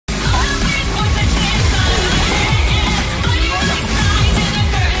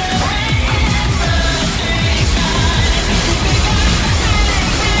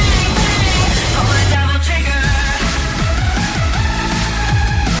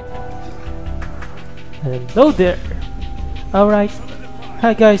Hello there! Alright,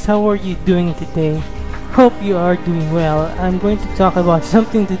 hi guys, how are you doing today? Hope you are doing well. I'm going to talk about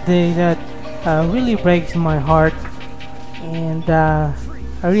something today that really breaks my heart, and I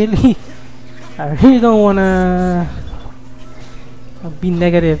really, I really don't wanna be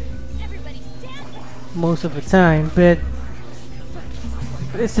negative most of the time, but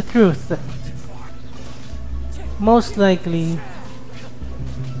it's the truth. Most likely,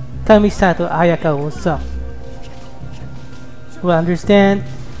 Kamisato Ayaka will suck. We'll understand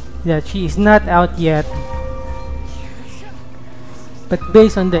that she is not out yet, but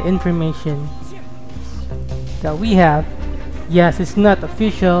based on the information that we have, yes, it's not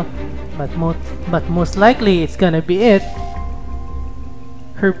official, but most likely it's gonna be it.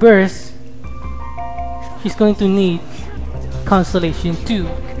 Her burst, she's going to need Constellation 2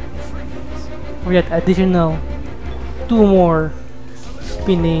 for that additional 2 more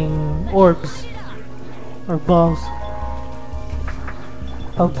spinning orbs or balls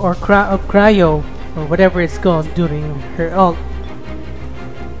of cryo or whatever it's called during her ult,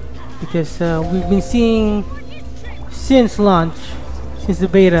 because we've been seeing since launch, since the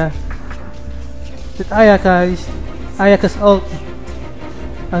beta, that Ayaka's ult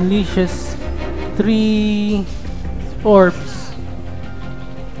unleashes 3 orbs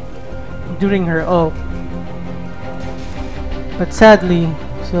during her ult. But sadly,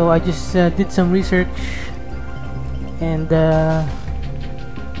 so I just did some research, and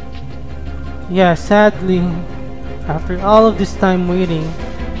yeah, sadly, after all of this time waiting,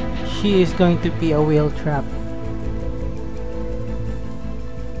 she is going to be a whale trap.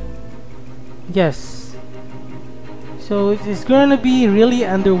 Yes. So it's gonna be really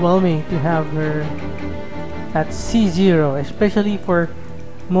underwhelming to have her at C0, especially for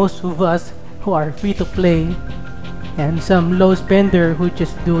most of us who are free to play, and some low spender who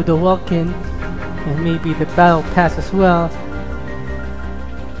just do the walk-in and maybe the battle pass as well.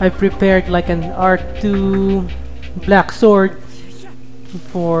 I've prepared like an R2 black sword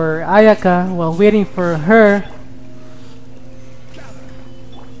for Ayaka while waiting for her,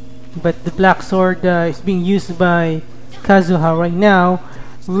 but the black sword is being used by Kazuha right now,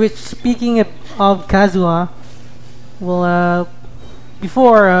 which, speaking of Kazuha, well,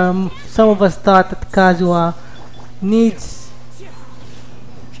 before some of us thought that Kazuha needs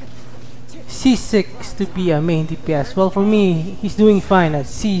C6 to be a main DPS. Well, for me, he's doing fine at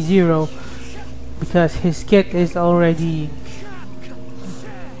C0 because his kit is already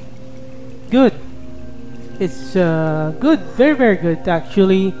good. It's good, very very good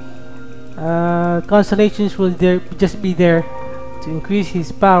actually. Constellations will just be there to increase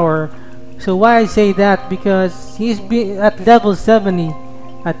his power. So why I say that, because he's at level 70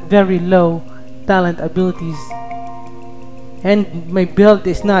 at very low talent abilities, and my build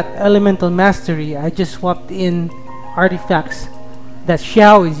is not elemental mastery. I just swapped in artifacts that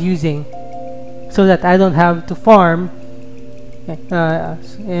Xiao is using so that I don't have to farm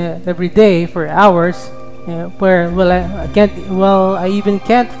every day for hours, where I even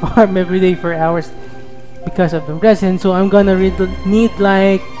can't farm every day for hours because of the resin. So I'm gonna need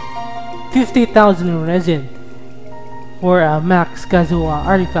like 50,000 resin for a max Kazuha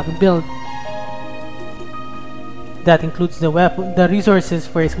artifact build. That includes the resources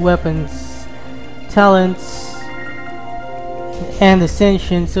for his weapons, talents, and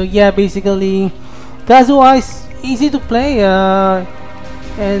ascension. So yeah, basically, Kazuha is easy to play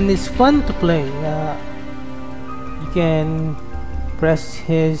and it's fun to play. You can press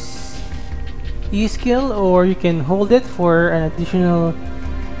his E skill, or you can hold it for an additional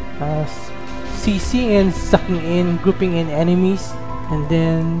CC and sucking in, grouping in enemies, and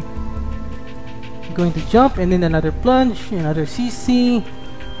then going to jump, and then another plunge, another CC.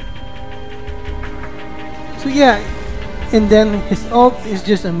 So yeah, and then his ult is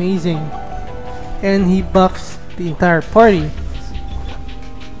just amazing, and he buffs the entire party.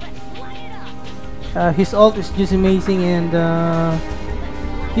 His ult is just amazing, and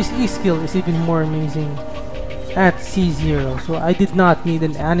his E skill is even more amazing at C0. So I did not need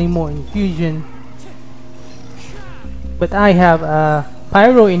an Animo infusion, but I have a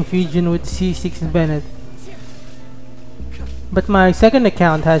Pyro infusion with C6 Bennett. But my second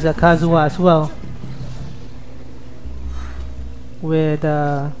account has a Kazuha as well, with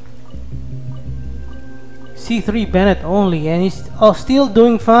C3 Bennett only, and he's still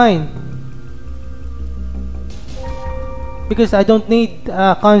doing fine because I don't need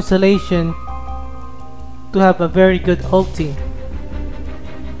Constellation to have a very good ulti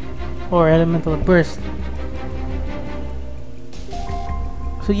or elemental burst.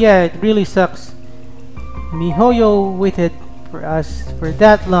 So yeah, it really sucks. MiHoYo waited for us for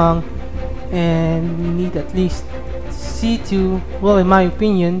that long, and we need at least C2, well, in my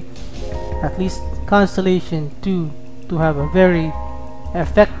opinion, at least Constellation 2 to have a very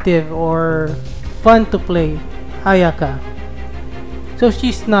effective or fun to play Ayaka. So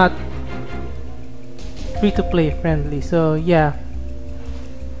she's not free to play friendly, so yeah.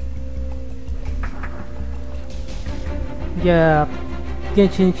 Yeah,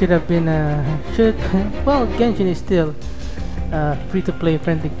 Genshin should have been well, Genshin is still free to play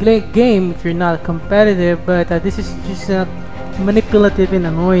friendly game if you're not competitive, but this is just manipulative and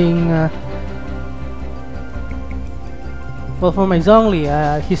annoying. Well, for my Zhongli,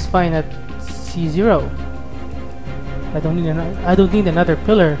 he's fine at C0. I don't need another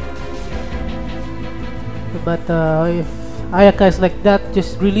pillar. But if Ayaka is like that,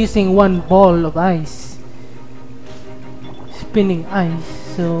 just releasing one ball of ice, spinning ice,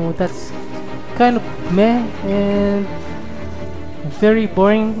 so that's kind of meh and very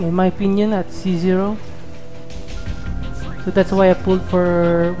boring in my opinion at C0. So that's why I pulled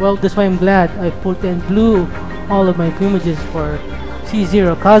for, well, that's why I'm glad I pulled and blew all of my images for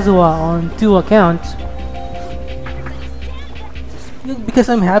C0 Kazuha on 2 accounts, because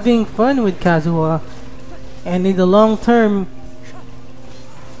I'm having fun with Kazuha, and in the long term,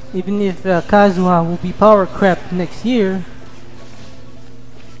 even if Kazuha will be power crept next year,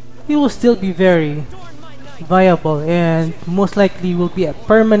 he will still be very viable and most likely will be a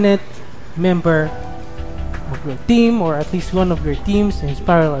permanent member of your team, or at least one of your teams in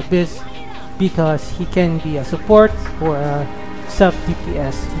Spiral Abyss, because he can be a support or a sub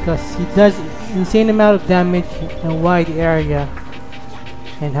DPS, because he does insane amount of damage in a wide area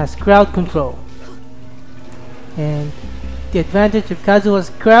and has crowd control. And the advantage of Kazuha's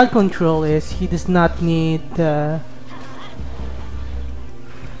crowd control is he does not need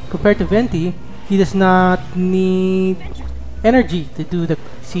compared to Venti, he does not need energy to do the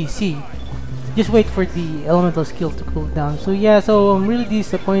CC. Just wait for the elemental skill to cool down. So yeah, so I'm really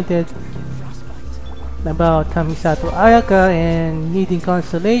disappointed about Kamisato Ayaka and needing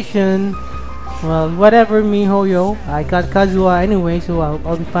Constellation. Well, whatever, MiHoYo, I got Kazuha anyway, so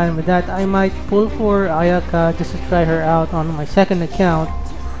I'll be fine with that. I might pull for Ayaka just to try her out on my second account,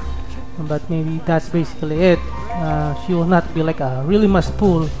 but maybe that's basically it. She will not be like a really must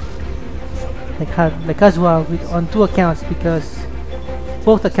pull like Kazuha on 2 accounts, because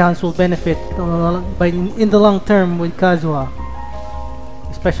both accounts will benefit in the long term with Kazuha,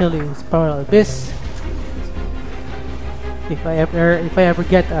 especially in Spiral Abyss. If I ever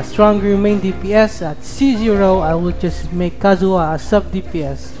get a stronger main DPS at C0, I will just make Kazuha a sub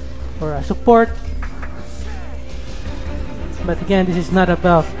DPS or a support. But again, this is not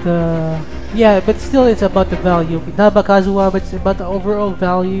about the, yeah, but still it's about the value. It's not about Kazuha, but it's about the overall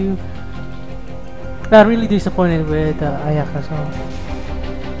value. I'm really disappointed with Ayaka, so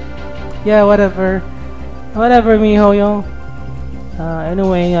yeah, whatever, MiHoYo.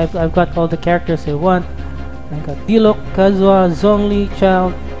 Anyway, I've got all the characters I want. I got Diluc, Kazuha, Zhongli,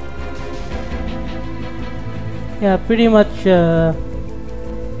 Child. Yeah, pretty much the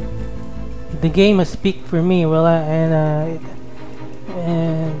game has peaked for me. Well, and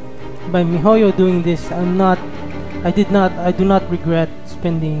by MiHoYo doing this, I do not regret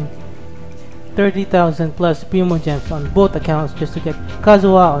spending 30,000 plus Primogems on both accounts just to get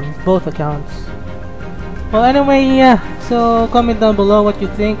Kazuha on both accounts. Well, anyway, yeah, so comment down below what you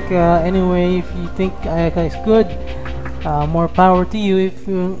think. Anyway, if you think Ayaka is good, more power to you. If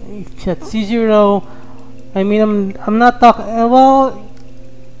at C0, I mean, I'm not talking, well,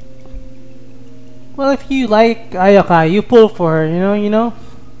 if you like Ayaka, you pull for her, you know.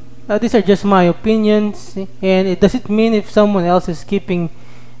 These are just my opinions, and it doesn't mean if someone else is keeping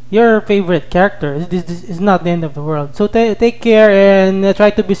your favorite character. This is not the end of the world. So take care and try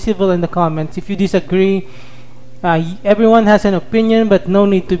to be civil in the comments. If you disagree, everyone has an opinion, but no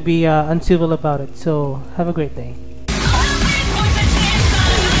need to be uncivil about it. So have a great day.